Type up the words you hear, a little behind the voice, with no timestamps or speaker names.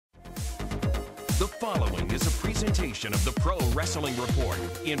The following is a presentation of the Pro Wrestling Report.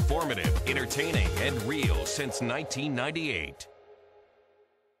 Informative, entertaining, and real since 1998.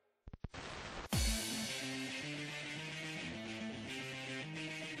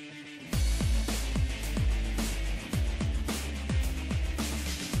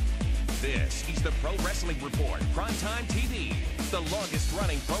 This is the Pro Wrestling Report, PrimeTime TV, the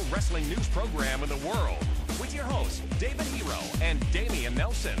longest-running pro wrestling news program in the world, with your hosts, David Hero and Damian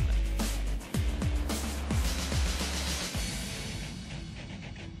Nelson.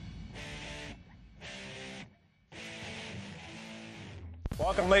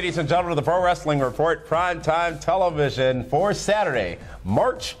 Welcome, ladies and gentlemen, to the Pro Wrestling Report, Primetime Television for Saturday,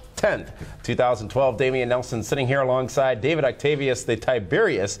 March 10th, 2012. Damian Nelson sitting here alongside David Octavius, the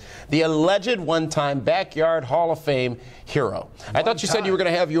Tiberius, the alleged one-time backyard Hall of Fame hero. I thought you said you were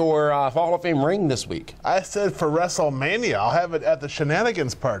going to have your Hall of Fame ring this week. I said for WrestleMania. I'll have it at the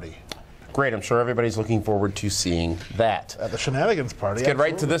Shenanigans party. Great. I'm sure everybody's looking forward to seeing that. At the Shenanigans party. Let's get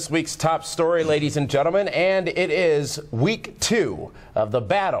right to this week's top story, ladies and gentlemen, and it is week 2 of the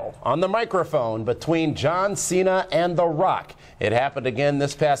battle on the microphone between John Cena and The Rock. It happened again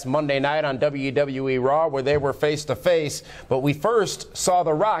this past Monday night on WWE Raw, where they were face-to-face. But we first saw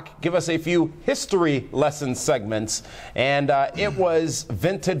The Rock give us a few history lesson segments, and it was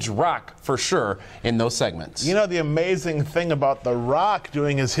vintage Rock for sure in those segments. You know, the amazing thing about The Rock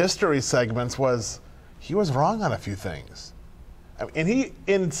doing his history segments was he was wrong on a few things. I mean, and he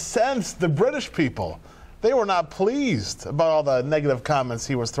incensed the British people. They were not pleased about all the negative comments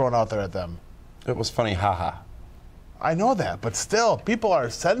he was throwing out there at them. It was funny, haha. I know that, but still, people are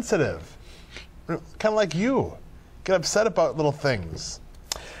sensitive. Kind of like you. Get upset about little things.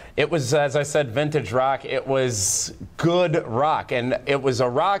 It was, as I said, vintage Rock. It was good Rock, and it was a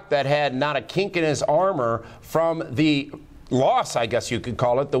Rock that had not a kink in his armor from the loss, I guess you could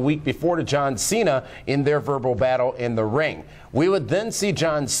call it, the week before to John Cena in their verbal battle in the ring. We would then see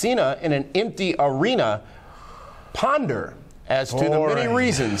John Cena in an empty arena ponder as to the many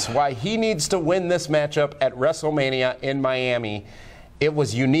reasons why he needs to win this matchup at WrestleMania in Miami. It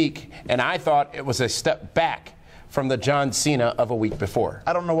was unique, and I thought it was a step back from the John Cena of a week before.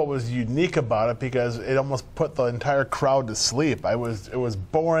 I don't know what was unique about it because it almost put the entire crowd to sleep. It was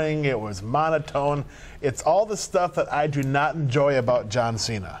boring, it was monotone. It's all the stuff that I do not enjoy about John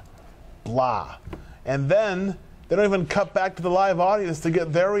Cena. Blah. And then they don't even cut back to the live audience to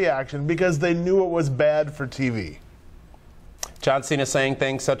get their reaction because they knew it was bad for TV. John Cena saying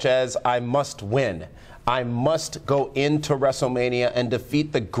things such as, I must win. I must go into WrestleMania and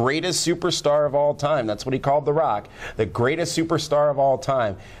defeat the greatest superstar of all time. That's what he called The Rock, the greatest superstar of all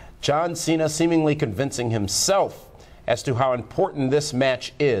time. John Cena seemingly convincing himself as to how important this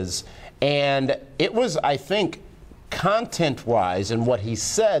match is. And it was, I think, content-wise and what he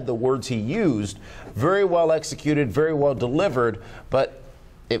said, the words he used, very well executed, very well delivered, but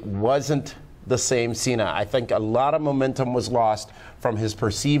it wasn't the same Cena. I think a lot of momentum was lost from his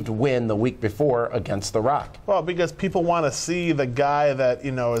perceived win the week before against The Rock. Well, because people want to see the guy that,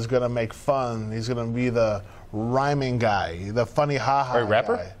 you know, is going to make fun. He's going to be the rhyming guy, the funny ha-ha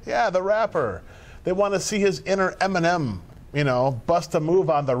rapper guy. Yeah, the rapper. They want to see his inner Eminem, you know, bust a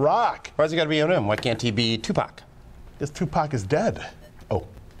move on The Rock. Why's he got to be Eminem? Why can't he be Tupac? Because Tupac is dead. Oh,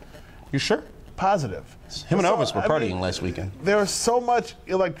 you sure? Positive. Him and Elvis were partying last weekend. There was so much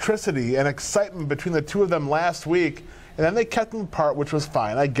electricity and excitement between the two of them last week, and then they kept them apart, which was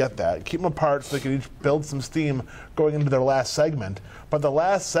fine. I get that. Keep them apart so they can each build some steam going into their last segment. But the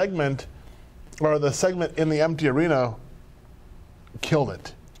last segment, or the segment in the empty arena, killed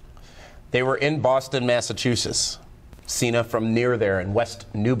it. They were in Boston, Massachusetts. Cena from near there in West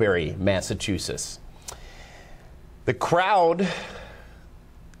Newbury, Massachusetts. The crowd,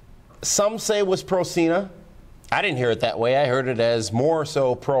 some say, was pro-Cena. I didn't hear it that way. I heard it as more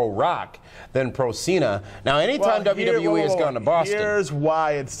so pro-Rock than pro-Cena. Now, anytime WWE has gone to Boston... Here's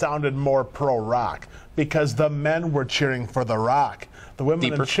why it sounded more pro-Rock. Because the men were cheering for The Rock. The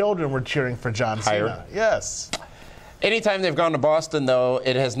women and children were cheering for John Cena. Yes. Anytime they've gone to Boston, though,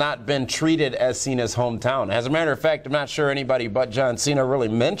 it has not been treated as Cena's hometown. As a matter of fact, I'm not sure anybody but John Cena really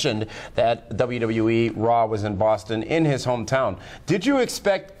mentioned that WWE Raw was in Boston, in his hometown. Did you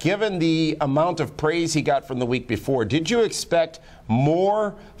expect, given the amount of praise he got from the week before, did you expect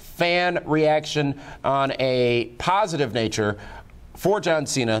more fan reaction on a positive nature for John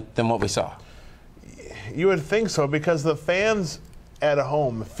Cena than what we saw? You would think so, because the fans at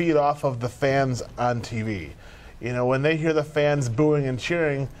home feed off of the fans on TV. You know, when they hear the fans booing and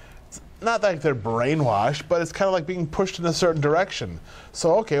cheering, it's not like they're brainwashed, but it's kind of like being pushed in a certain direction.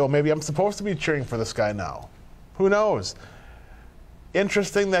 So, okay, well, maybe I'm supposed to be cheering for this guy now. Who knows?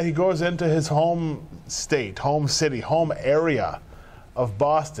 Interesting that he goes into his home state, home city, home area of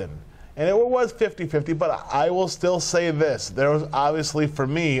Boston. And it was 50-50, but I will still say this. There was obviously, for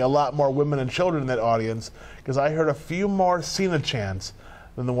me, a lot more women and children in that audience because I heard a few more Cena chants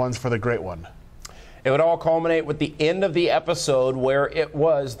than the ones for the Great One. It would all culminate with the end of the episode where it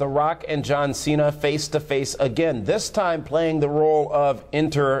was The Rock and John Cena face-to-face again. This time playing the role of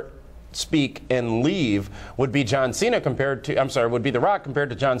speak and leave would be John Cena would be The Rock compared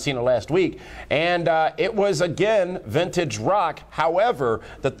to John Cena last week. And it was, again, vintage Rock. However,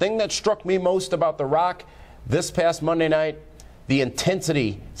 the thing that struck me most about The Rock this past Monday night, the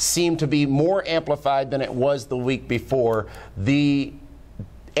intensity seemed to be more amplified than it was the week before. The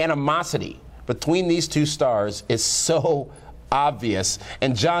animosity between these two stars is so obvious,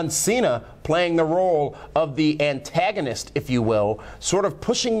 and John Cena playing the role of the antagonist, if you will, sort of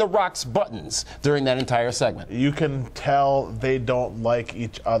pushing The Rock's buttons during that entire segment. You can tell they don't like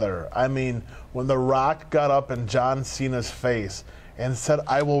each other. I mean, when The Rock got up in John Cena's face and said,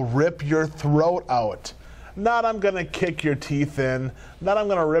 "I will rip your throat out," not "I'm going to kick your teeth in," not "I'm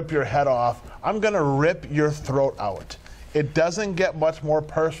going to rip your head off," "I'm going to rip your throat out." It doesn't get much more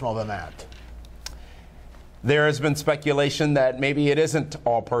personal than that. There has been speculation that maybe it isn't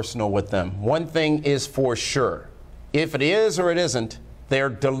all personal with them. One thing is for sure. If it is or it isn't,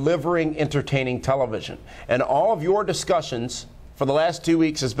 they're delivering entertaining television. And all of your discussions for the last 2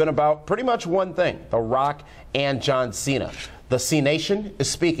 weeks has been about pretty much one thing, The Rock and John Cena. The C Nation is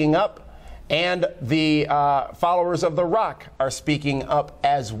speaking up, and the followers of The Rock are speaking up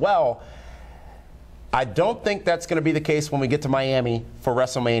as well. I don't think that's going to be the case when we get to Miami for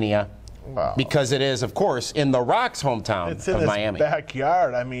WrestleMania. Wow. Because it is, of course, in The Rock's hometown of Miami. It's in his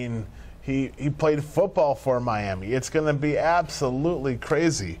backyard. I mean, he played football for Miami. It's going to be absolutely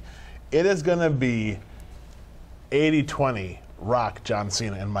crazy. It is going to be 80-20 Rock, John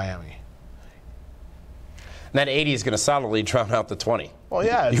Cena in Miami. And that 80 is going to solidly drown out the 20. Well,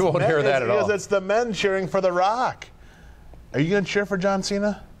 yeah. You won't hear that at all. Because it's the men cheering for The Rock. Are you going to cheer for John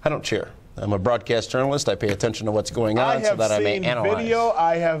Cena? I don't cheer. I'm a broadcast journalist. I pay attention to what's going on so that I may analyze. I have seen video.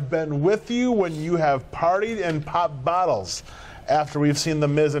 I have been with you when you have partied and popped bottles after we've seen The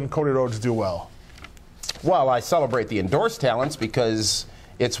Miz and Cody Rhodes do well. Well, I celebrate the endorsed talents because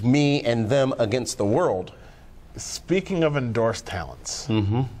it's me and them against the world. Speaking of endorsed talents,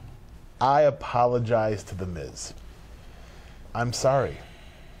 I apologize to The Miz. I'm sorry.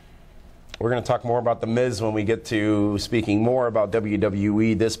 We're going to talk more about The Miz when we get to speaking more about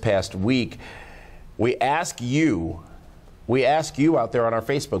WWE this past week. We ask you out there on our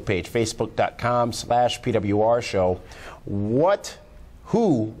Facebook page, facebook.com/PWR show,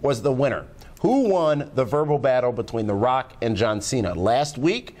 who was the winner? Who won the verbal battle between The Rock and John Cena? Last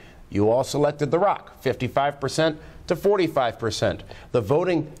week, you all selected The Rock, 55% to 45%. The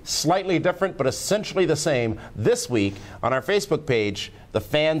voting slightly different, but essentially the same. This week, on our Facebook page, the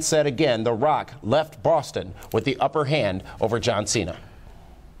fans said again, The Rock left Boston with the upper hand over John Cena.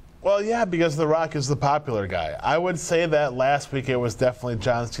 Well, yeah, because The Rock is the popular guy. I would say that last week it was definitely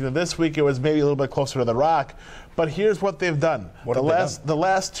John Cena. This week it was maybe a little bit closer to The Rock. But here's what they've done. The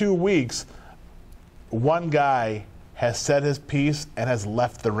last 2 weeks, one guy has said his piece and has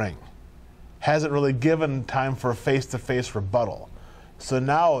left the ring. Hasn't really given time for a face-to-face rebuttal. So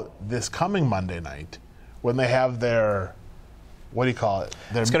now, this coming Monday night, when they have their, what do you call it?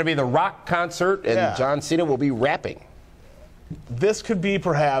 It's going to be the Rock concert, and John Cena will be rapping. This could be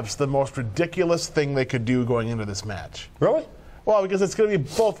perhaps the most ridiculous thing they could do going into this match. Really? Well, because it's going to be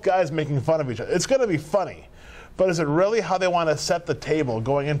both guys making fun of each other. It's going to be funny. But is it really how they want to set the table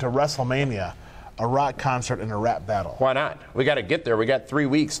going into WrestleMania? A Rock concert and a rap battle. Why not? We got to get there. We got 3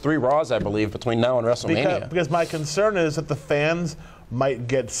 weeks, 3 Raws, I believe, between now and WrestleMania. Because my concern is that the fans might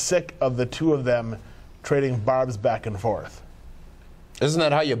get sick of the two of them trading barbs back and forth. Isn't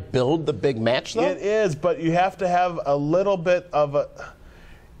that how you build the big match, though? It is, but you have to have a little bit of a...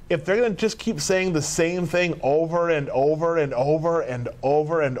 If they're going to just keep saying the same thing over and over and over and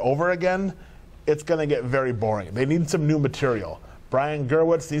over and over again, it's going to get very boring. They need some new material. Brian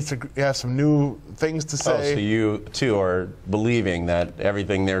Gerwitz needs to have some new things to say. Oh, so you, too, are believing that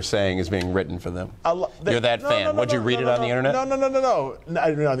everything they're saying is being written for them. You're that fan. Would you read it on the internet? No. I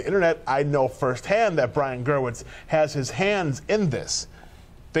read it on the internet. I know firsthand that Brian Gerwitz has his hands in this.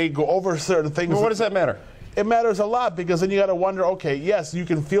 They go over certain things. Well, what does that matter? It matters a lot because then you got to wonder, okay, yes, you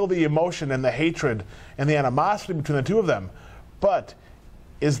can feel the emotion and the hatred and the animosity between the two of them, but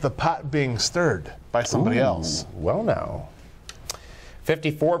is the pot being stirred by somebody else? Well, now.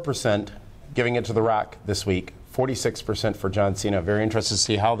 54% giving it to The Rock this week, 46% for John Cena. Very interested to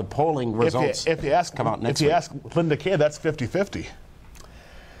see how the polling results come out next week. If you ask Linda Kay, that's 50-50.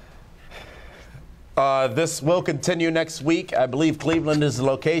 This will continue next week. I believe Cleveland is the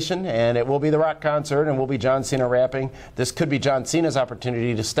location, and it will be the Rock concert, and will be John Cena rapping. This could be John Cena's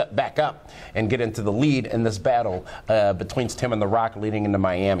opportunity to step back up and get into the lead in this battle between him and the Rock leading into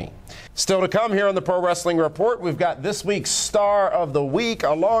Miami. Still to come here on the Pro Wrestling Report, we've got this week's Star of the Week,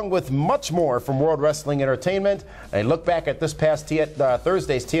 along with much more from World Wrestling Entertainment. A look back at this past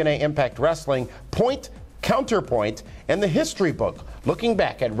Thursday's TNA Impact Wrestling Point, Counterpoint, and the history book, looking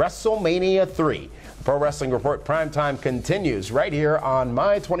back at WrestleMania 3. The Pro Wrestling Report Primetime continues right here on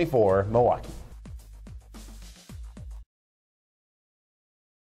My 24 Milwaukee.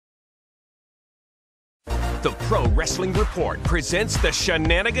 The Pro Wrestling Report presents the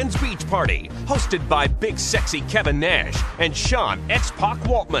Shenanigans Beach Party, hosted by Big Sexy Kevin Nash and Sean X-Pac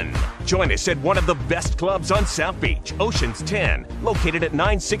Waltman. Join us at one of the best clubs on South Beach, Ocean's 10, located at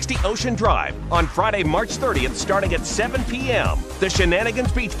 960 Ocean Drive, on Friday, March 30th, starting at 7 p.m. The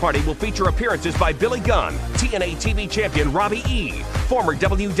Shenanigans Beach Party will feature appearances by Billy Gunn, TNA TV champion Robbie E., former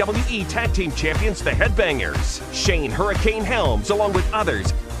WWE Tag Team champions The Headbangers, Shane Hurricane Helms, along with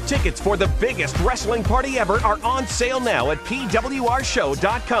others. Tickets for the biggest wrestling party ever are on sale now at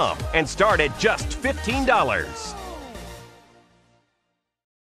pwrshow.com and start at just $15.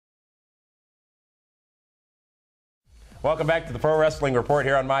 Welcome back to the Pro Wrestling Report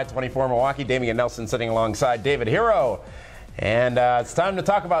here on My 24 Milwaukee. Damian Nelson sitting alongside David Hero. And it's time to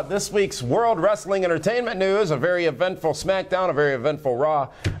talk about this week's World Wrestling Entertainment news. A very eventful SmackDown, a very eventful Raw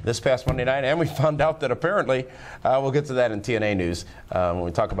this past Monday night. And we found out that apparently, we'll get to that in TNA news when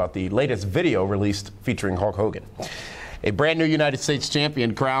we talk about the latest video released featuring Hulk Hogan. A brand new United States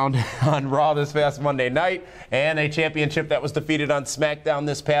champion crowned on Raw this past Monday night, and a championship that was defeated on SmackDown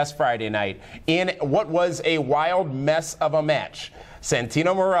this past Friday night in what was a wild mess of a match.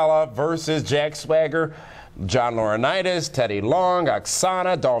 Santino Marella versus Jack Swagger, John Laurinaitis, Teddy Long,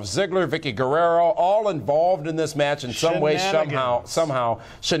 Oksana, Dolph Ziggler, Vicky Guerrero, all involved in this match in some way, somehow.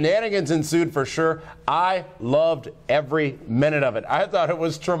 Shenanigans ensued for sure. I loved every minute of it. I thought it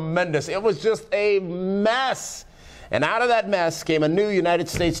was tremendous. It was just a mess. And out of that mess came a new United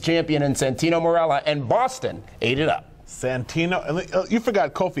States champion in Santino Marella, and Boston ate it up. Santino, you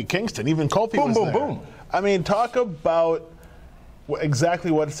forgot Kofi Kingston. Even Kofi was there. Boom. I mean, talk about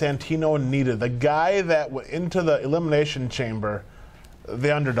exactly what Santino needed. The guy that went into the Elimination Chamber,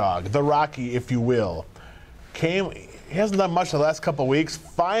 the underdog, the Rocky, if you will, he hasn't done much the last couple of weeks,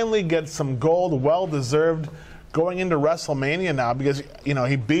 finally gets some gold, well-deserved, going into WrestleMania now because, you know,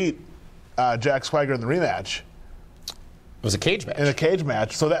 he beat Jack Swagger in the rematch. It was a cage match. In a cage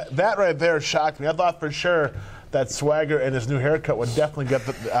match. So that right there shocked me. I thought for sure that Swagger and his new haircut would definitely get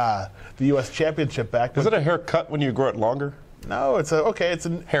the U.S. Championship back. Is it a haircut when you grow it longer? No, it's a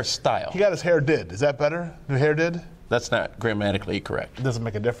hairstyle. He got his hair did. Is that better? New hair did? That's not grammatically correct. It doesn't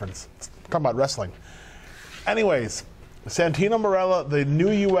make a difference. Talking about wrestling. Anyways, Santino Marella, the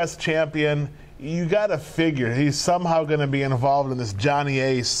new U.S. champion, you got to figure he's somehow going to be involved in this Johnny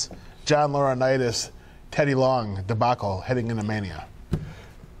Ace, John Laurinaitis, Teddy Long debacle heading into Mania.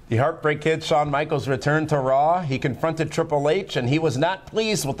 The Heartbreak Kid, Shawn Michaels, returned to Raw. He confronted Triple H, and he was not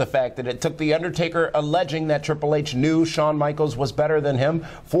pleased with the fact that it took The Undertaker alleging that Triple H knew Shawn Michaels was better than him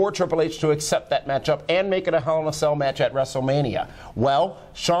for Triple H to accept that matchup and make it a Hell in a Cell match at WrestleMania. Well,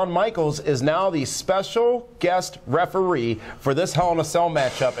 Shawn Michaels is now the special guest referee for this Hell in a Cell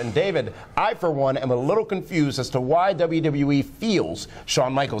matchup. And David, I for one am a little confused as to why WWE feels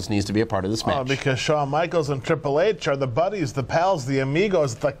Shawn Michaels needs to be a part of this match. Oh, because Shawn Michaels and Triple H are the buddies, the pals, the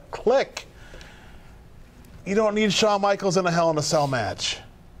amigos, the clique. You don't need Shawn Michaels in a Hell in a Cell match.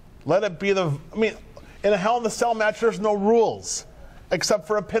 Let it be in a Hell in a Cell match, there's no rules except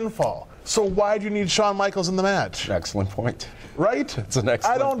for a pinfall. So why do you need Shawn Michaels in the match? Excellent point. Right? It's an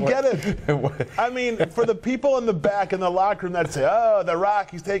excellent point. I don't get it. I mean, for the people in the back in the locker room that say, oh, The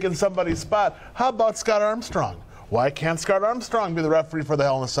Rock, he's taking somebody's spot, how about Scott Armstrong? Why can't Scott Armstrong be the referee for the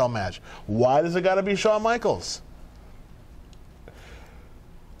Hell in a Cell match? Why does it got to be Shawn Michaels?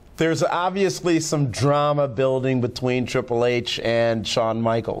 There's obviously some drama building between Triple H and Shawn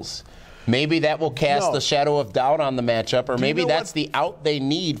Michaels. Maybe that will cast the shadow of doubt on the matchup, or maybe that's the out they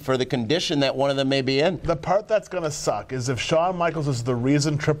need for the condition that one of them may be in. The part that's going to suck is if Shawn Michaels is the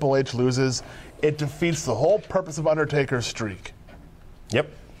reason Triple H loses, it defeats the whole purpose of Undertaker's streak.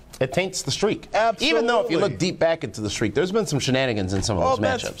 Yep. It taints the streak. Absolutely. Even though if you look deep back into the streak, there's been some shenanigans in some of those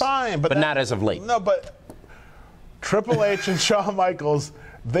matchups. That's fine. But not as of late. No, but Triple H and Shawn Michaels,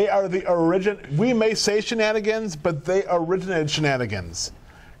 they are the origin. We may say shenanigans, but they originated shenanigans.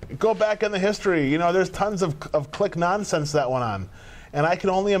 Go back in the history. You know, there's tons of clique nonsense that went on. And I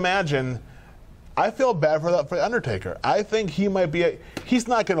can only imagine, I feel bad for the Undertaker. I think he might be he's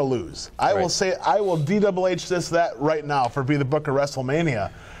not going to lose. I will say, I will DWH that right now for be the book of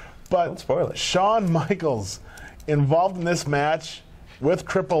WrestleMania. But don't spoil it. Shawn Michaels involved in this match with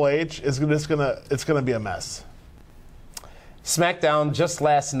Triple H is it's gonna be a mess. SmackDown just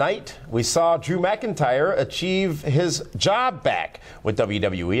last night, we saw Drew McIntyre achieve his job back with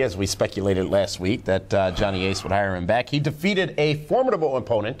WWE, as we speculated last week that Johnny Ace would hire him back. He defeated a formidable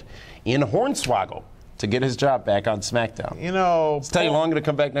opponent in Hornswoggle to get his job back on SmackDown. You know, is Teddy Long going to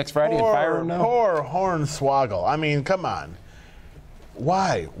come back next Friday and fire him now? Poor Hornswoggle. I mean, come on.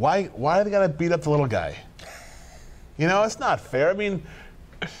 Why? Why do they got to beat up the little guy? You know, it's not fair. I mean,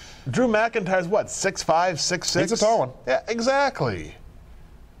 Drew McIntyre's what, 6'5", 6'6"? He's a tall one. Yeah, exactly.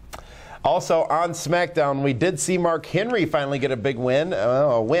 Also on SmackDown, we did see Mark Henry finally get a big win,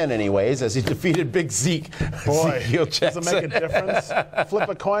 a win anyways, as he defeated Big Zeke. Boy, does it make a difference? Flip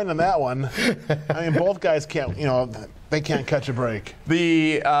a coin on that one. I mean, both guys can't, they can't catch a break.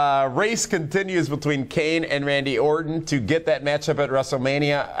 The race continues between Kane and Randy Orton to get that matchup at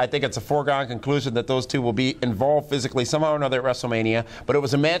WrestleMania. I think it's a foregone conclusion that those two will be involved physically somehow or another at WrestleMania. But it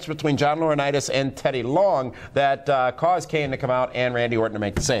was a match between John Laurinaitis and Teddy Long that caused Kane to come out and Randy Orton to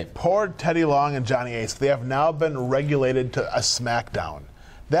make the save. Poor Teddy Long and Johnny Ace. They have now been regulated to a SmackDown.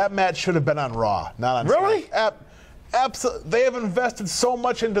 That match should have been on Raw, not on Really? Absolutely. They have invested so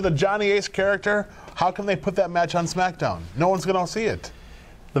much into the Johnny Ace character. How can they put that match on SmackDown? No one's going to see it.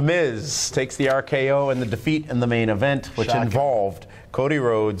 The Miz takes the RKO in the defeat in the main event, which involved Cody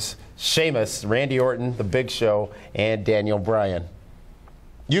Rhodes, Sheamus, Randy Orton, The Big Show, and Daniel Bryan.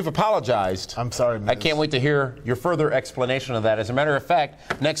 You've apologized. I'm sorry, Miz. I can't wait to hear your further explanation of that. As a matter of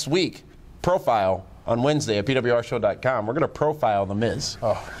fact, next week, profile on Wednesday at pwrshow.com. We're going to profile The Miz.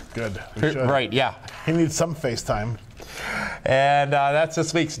 Oh, good. We should. Right, yeah. He needs some FaceTime. And that's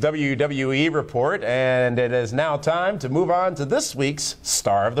this week's WWE report, and it is now time to move on to this week's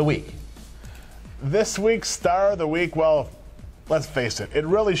Star of the Week. This week's Star of the Week, well, let's face it, it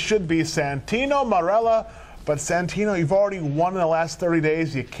really should be Santino Marella, but Santino, you've already won in the last 30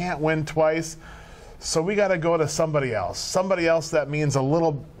 days. You can't win twice, so we got to go to somebody else. Somebody else that means a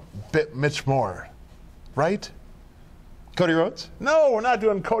little bit much more, right? Cody Rhodes? No, we're not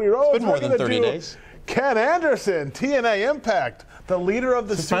doing Cody Rhodes. It's been more than 30 days. Ken Anderson, TNA Impact, the leader of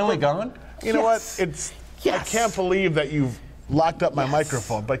the Is it finally gone? You know what? I can't believe that you've locked up my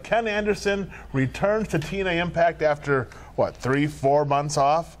microphone. But Ken Anderson returns to TNA Impact after, what, 3-4 months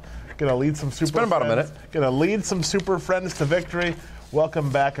off? Gonna lead some super It's been about a minute. Gonna lead some super friends to victory.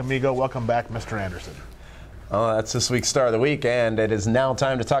 Welcome back, amigo. Welcome back, Mr. Anderson. Oh, that's this week's Star of the Week, and it is now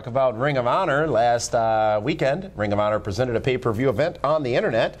time to talk about Ring of Honor. Last weekend, Ring of Honor presented a pay-per-view event on the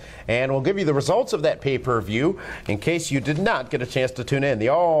internet, and we'll give you the results of that pay-per-view in case you did not get a chance to tune in. The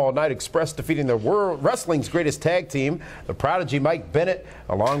All Night Express defeating the World Wrestling's greatest tag team, the Prodigy Mike Bennett,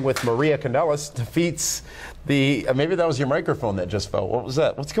 along with Maria Kanellis, defeats the maybe that was your microphone that just fell. What was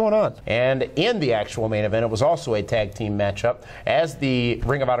that? What's going on? And in the actual main event, it was also a tag team matchup as the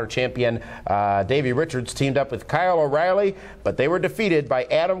Ring of Honor champion Davey Richards teamed up with Kyle O'Reilly, but they were defeated by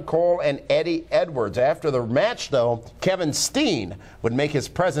Adam Cole and Eddie Edwards. After the match, though, Kevin Steen would make his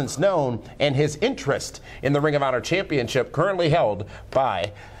presence known and his interest in the Ring of Honor championship, currently held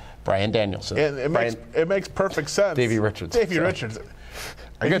by Bryan Danielson. It makes perfect sense. Davey Richards. Davey Richards.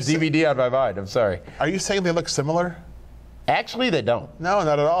 I got DVD on my mind. I'm sorry. Are you saying they look similar? Actually, they don't. No,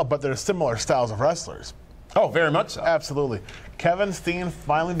 not at all, but they're similar styles of wrestlers. Oh, very much so. Absolutely. Kevin Steen,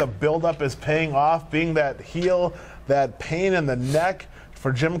 finally the build-up is paying off, being that heel, that pain in the neck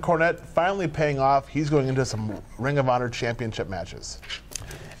for Jim Cornette, finally paying off. He's going into some Ring of Honor championship matches.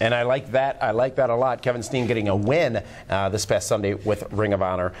 And I like that. I like that a lot. Kevin Steen getting a win this past Sunday with Ring of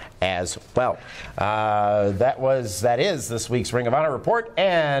Honor as well. That is this week's Ring of Honor report,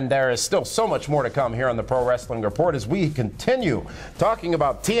 and there is still so much more to come here on the Pro Wrestling Report as we continue talking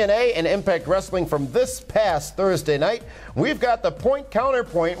about TNA and Impact Wrestling from this past Thursday night. We've got the point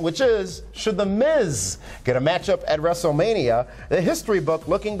counterpoint, which is, should The Miz get a matchup at WrestleMania? The history book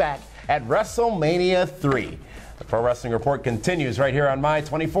looking back at WrestleMania 3. The Pro Wrestling Report continues right here on My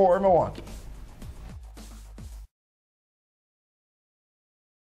 24 Milwaukee.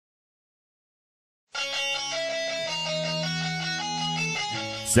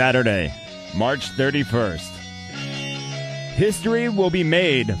 Saturday, March 31st. History will be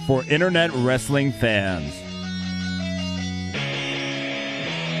made for internet wrestling fans.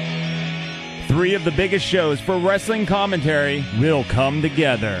 3 of the biggest shows for wrestling commentary will come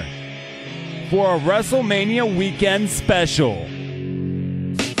together for a WrestleMania weekend special.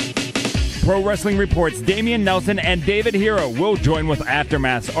 Pro Wrestling Report's Damian Nelson and David Hero will join with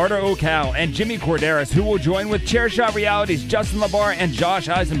Aftermath's Artur Ocal and Jimmy Corderas, who will join with Chairshot Reality's Justin LaBar and Josh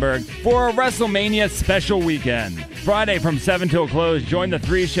Eisenberg for a WrestleMania special weekend. Friday from 7 till close, join the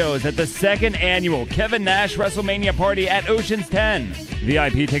three shows at the second annual Kevin Nash WrestleMania party at Ocean's 10.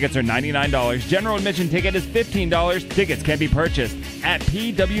 VIP tickets are $99. General admission ticket is $15. Tickets can be purchased at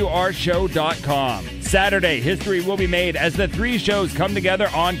pwrshow.com. Saturday, history will be made as the three shows come together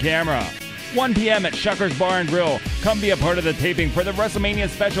on camera. 1 p.m. at Shucker's Bar and Grill. Come be a part of the taping for the WrestleMania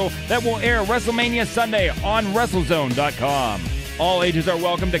special that will air WrestleMania Sunday on WrestleZone.com. All ages are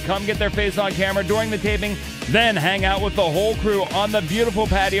welcome to come get their face on camera during the taping, then hang out with the whole crew on the beautiful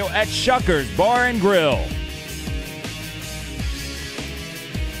patio at Shucker's Bar and Grill.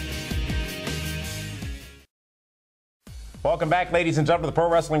 Welcome back, ladies and gentlemen, to the Pro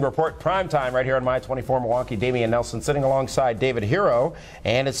Wrestling Report Primetime right here on My 24 Milwaukee. Damian Nelson sitting alongside David Hero.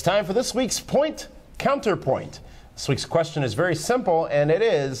 And it's time for this week's Point Counterpoint. This week's question is very simple, and it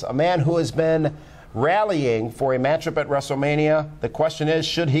is a man who has been rallying for a matchup at WrestleMania. The question is,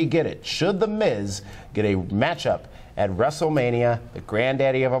 should he get it? Should The Miz get a matchup at WrestleMania, the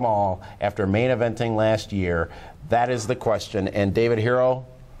granddaddy of them all, after main eventing last year? That is the question. And David Hero,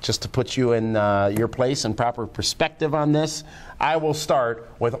 just to put you in your place and proper perspective on this, I will start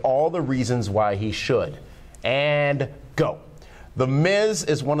with all the reasons why he should. And go. The Miz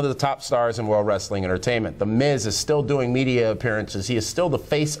is one of the top stars in World Wrestling Entertainment. The Miz is still doing media appearances. He is still the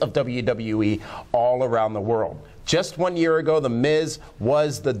face of WWE all around the world. Just 1 year ago, The Miz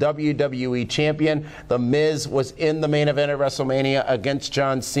was the WWE champion. The Miz was in the main event at WrestleMania against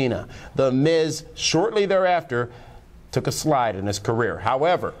John Cena. The Miz, shortly thereafter, took a slide in his career.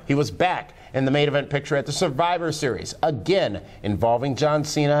 However, he was back in the main event picture at the Survivor Series, again involving John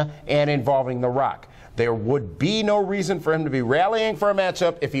Cena and involving The Rock. There would be no reason for him to be rallying for a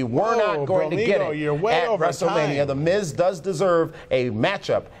matchup if he were not going to get it you're way at over WrestleMania. time. The Miz does deserve a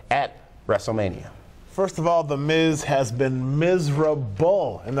matchup at WrestleMania. First of all, The Miz has been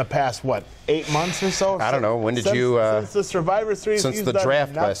miserable in the past, 8 months or so? I don't know. When did since, you... since the Survivor Series, since he's the done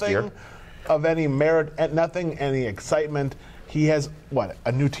draft last year. nothing of any merit, nothing, any excitement. He has,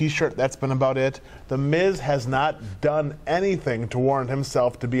 a new T-shirt, that's been about it. The Miz has not done anything to warrant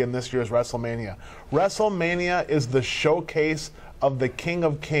himself to be in this year's WrestleMania. WrestleMania is the showcase of the King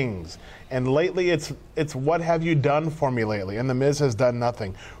of Kings. And lately, it's what have you done for me lately? And The Miz has done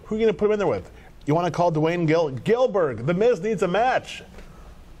nothing. Who are you going to put him in there with? You want to call Dwayne Gilbert? The Miz needs a match.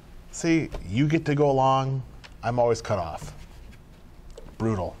 See, you get to go along. I'm always cut off.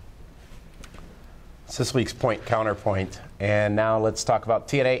 Brutal. It's this week's Point Counterpoint. And now let's talk about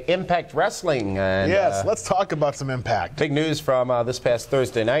TNA Impact Wrestling. And, yes, let's talk about some Impact. Big news from this past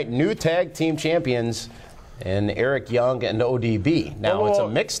Thursday night. New tag team champions in Eric Young and ODB. Now, it's a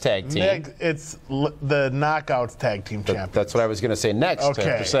mixed tag team. It's the Knockouts tag team champions. That's what I was going to say next. Okay.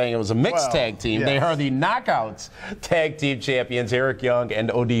 After saying it was a mixed tag team. Yes. They are the Knockouts tag team champions, Eric Young and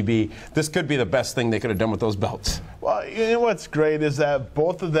ODB. This could be the best thing they could have done with those belts. Well, you know what's great is that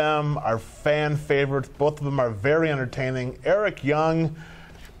both of them are fan favorites. Both of them are very entertaining. Eric Young,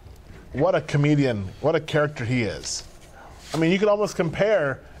 what a comedian, what a character he is. I mean, you could almost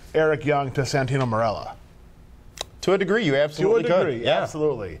compare Eric Young to Santino Marella. To a degree, you absolutely To a degree, could. Yeah.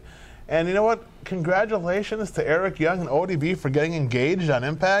 absolutely. And you know what? Congratulations to Eric Young and ODB for getting engaged on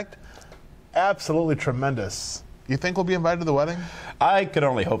Impact. Absolutely tremendous. You think we'll be invited to the wedding? I could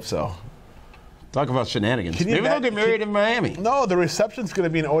only hope so. Talk about shenanigans. Maybe they'll get married in Miami. No, the reception's going to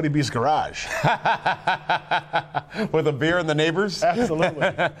be in ODB's garage. With a beer and the neighbors? Absolutely.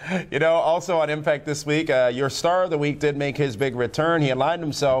 You know, also on Impact this week, your star of the week did make his big return. He aligned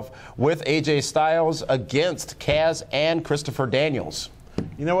himself with AJ Styles against Kaz and Christopher Daniels.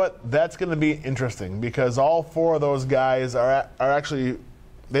 You know what? That's going to be interesting because all four of those guys are actually,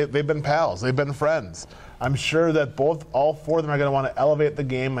 they've been pals. They've been friends. I'm sure that all four of them are going to want to elevate the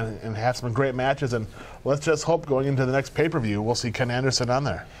game and have some great matches. And let's just hope going into the next pay-per-view, we'll see Ken Anderson on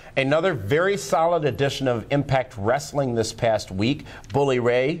there. Another very solid edition of Impact Wrestling this past week. Bully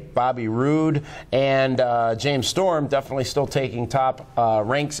Ray, Bobby Roode, and James Storm definitely still taking top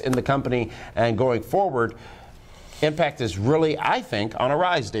ranks in the company and going forward. Impact is really, I think, on a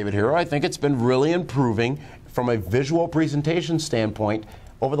rise, David Hero. I think it's been really improving from a visual presentation standpoint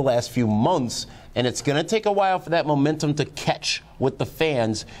over the last few months, and it's going to take a while for that momentum to catch with the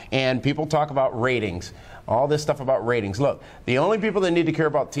fans. And people talk about ratings, all this stuff about ratings. Look, the only people that need to care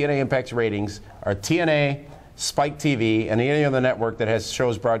about TNA Impact's ratings are TNA, Spike TV, and any other network that has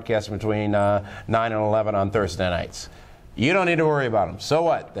shows broadcast between 9 and 11 on Thursday nights. You don't need to worry about them. So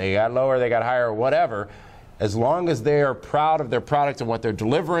what? They got lower, they got higher, whatever. as long as they are proud of their product and what they're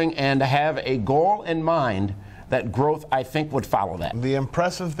delivering and have a goal in mind, that growth, I think, would follow that. The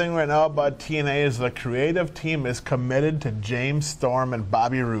impressive thing right now about TNA is the creative team is committed to James Storm and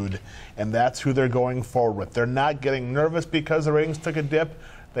Bobby Roode, and that's who they're going forward with. They're not getting nervous because the ratings took a dip.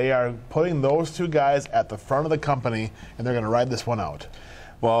 They are putting those two guys at the front of the company, and they're going to ride this one out.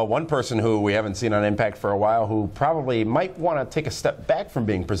 Well, one person who we haven't seen on Impact for a while who probably might want to take a step back from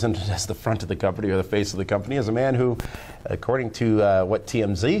being presented as the front of the company or the face of the company is a man who, according to what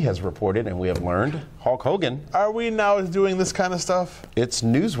TMZ has reported and we have learned, Hulk Hogan. Are we now doing this kind of stuff? It's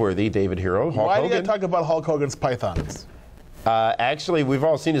newsworthy, David Hero. Hulk Why Hogan. do you talk about Hulk Hogan's pythons? Actually, we've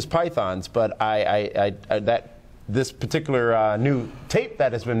all seen his pythons, but this particular new tape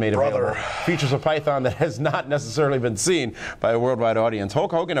that has been made available features a python that has not necessarily been seen by a worldwide audience.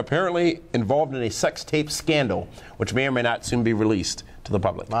 Hulk Hogan apparently involved in a sex tape scandal, which may or may not soon be released to the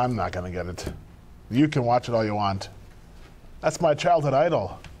public. I'm not going to get it. You can watch it all you want. That's my childhood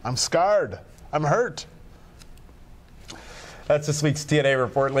idol. I'm scarred. I'm hurt. That's this week's TNA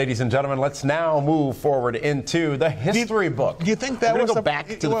report, ladies and gentlemen. Let's now move forward into the history book. Do you think that We're was gonna go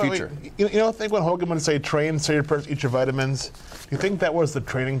back to the future? You don't think when Hogan would say train, say your prayers, eat your vitamins, do you think that was the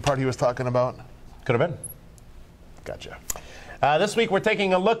training part he was talking about? Could have been. Gotcha. This week we're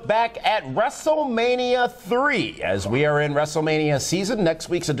taking a look back at WrestleMania 3. As we are in WrestleMania season, next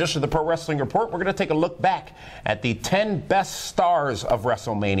week's edition of the Pro Wrestling Report, we're going to take a look back at the 10 best stars of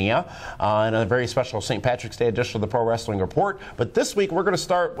WrestleMania in a very special St. Patrick's Day edition of the Pro Wrestling Report. But this week we're going to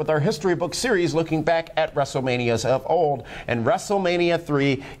start with our history book series looking back at WrestleManias of old. And WrestleMania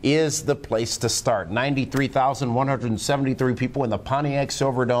 3 is the place to start. 93,173 people in the Pontiac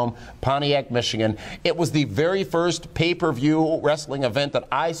Silverdome, Pontiac, Michigan. It was the very first pay-per-view wrestling event that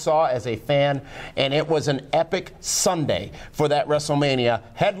I saw as a fan, and it was an epic Sunday for that WrestleMania,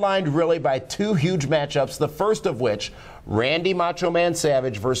 headlined really by two huge matchups, the first of which, Randy Macho Man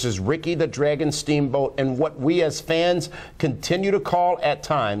Savage versus Ricky the Dragon Steamboat, and what we as fans continue to call at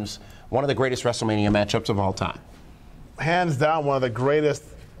times one of the greatest WrestleMania matchups of all time. Hands down, one of the greatest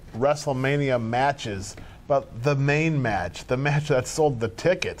WrestleMania matches, but the main match, the match that sold the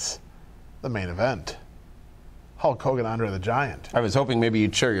tickets, the main event. Hulk Hogan, Andre the Giant. I was hoping maybe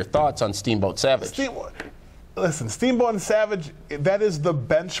you'd share your thoughts on Steamboat Savage. Listen, Steamboat and Savage, that is the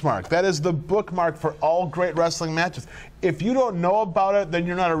benchmark. That is the bookmark for all great wrestling matches. If you don't know about it, then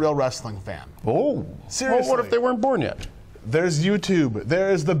you're not a real wrestling fan. Oh. Seriously. Well, what if they weren't born yet? There's YouTube.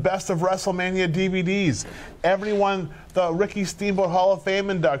 There is the best of WrestleMania DVDs. Everyone, the Ricky Steamboat Hall of Fame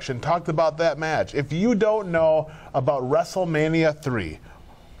induction talked about that match. If you don't know about WrestleMania 3,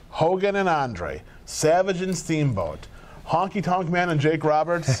 Hogan and Andre, Savage and Steamboat, Honky Tonk Man and Jake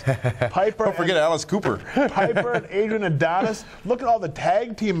Roberts, Piper. Don't forget Alice Cooper. Piper and Adrian Adonis. Look at all the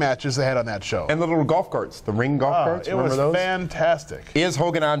tag team matches they had on that show. And the little golf carts, the ring golf carts. It Remember was those? fantastic. Is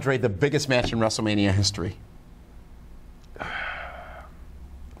Hogan Andre the biggest match in WrestleMania history?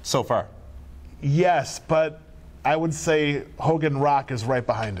 So far. Yes, but I would say Hogan Rock is right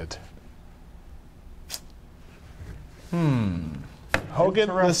behind it.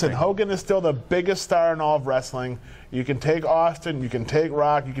 Hogan, listen, Hogan is still the biggest star in all of wrestling. You can take Austin, you can take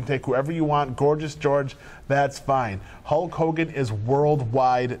Rock, you can take whoever you want, Gorgeous George, that's fine. Hulk Hogan is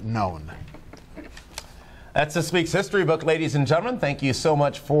worldwide known. That's this week's history book, ladies and gentlemen. Thank you so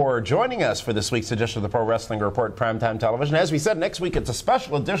much for joining us for this week's edition of the Pro Wrestling Report Primetime Television. As we said, next week it's a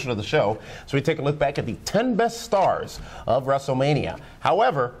special edition of the show, so we take a look back at the 10 best stars of WrestleMania.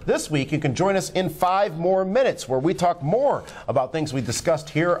 However, this week you can join us in 5 more minutes where we talk more about things we discussed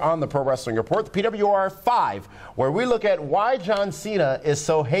here on the Pro Wrestling Report, the PWR 5, where we look at why John Cena is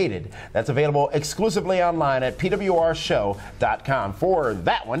so hated. That's available exclusively online at pwrshow.com. For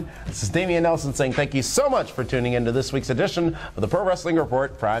that one, this is Damian Nelson saying thank you so much for tuning into this week's edition of the Pro Wrestling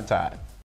Report Prime Time.